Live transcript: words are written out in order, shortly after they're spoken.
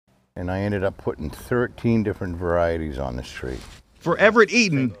and I ended up putting 13 different varieties on this tree. For Everett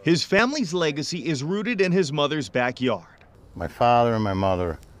Eaton, his family's legacy is rooted in his mother's backyard. My father and my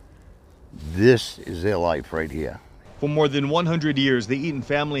mother, this is their life right here. For more than 100 years, the Eaton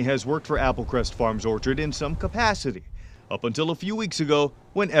family has worked for Applecrest Farms Orchard in some capacity, up until a few weeks ago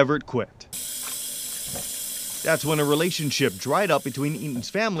when Everett quit. That's when a relationship dried up between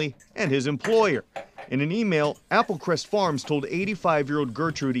Eaton's family and his employer. In an email, Applecrest Farms told 85-year-old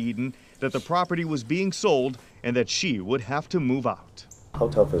Gertrude Eaton that the property was being sold and that she would have to move out. How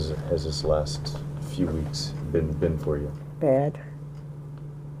tough has this last few weeks been for you? Bad.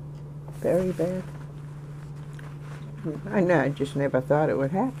 Very bad. I just never thought it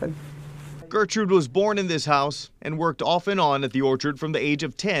would happen. Gertrude was born in this house and worked off and on at the orchard from the age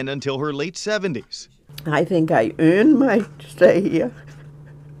of 10 until her late 70s. I think I earned my stay here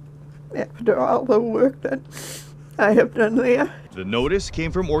after all the work that I have done there. The notice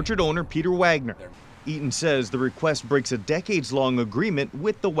came from orchard owner Peter Wagner. Eaton says the request breaks a decades-long agreement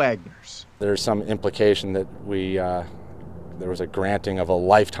with the Wagners. There's some implication that there was a granting of a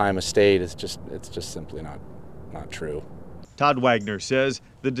lifetime estate. It's just simply not true. Todd Wagner says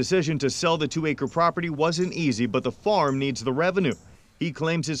the decision to sell the 2-acre property wasn't easy, but the farm needs the revenue. He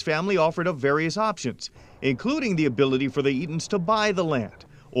claims his family offered up various options, including the ability for the Eatons to buy the land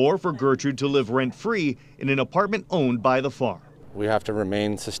or for Gertrude to live rent-free in an apartment owned by the farm. We have to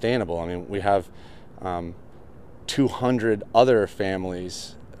remain sustainable. I mean, we have 200 other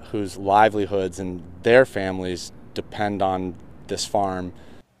families whose livelihoods and their families depend on this farm.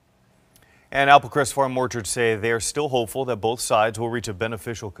 And Applecrest Farm Orchards say they are still hopeful that both sides will reach a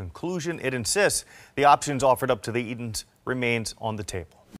beneficial conclusion. It insists the options offered up to the Eatons remains on the table.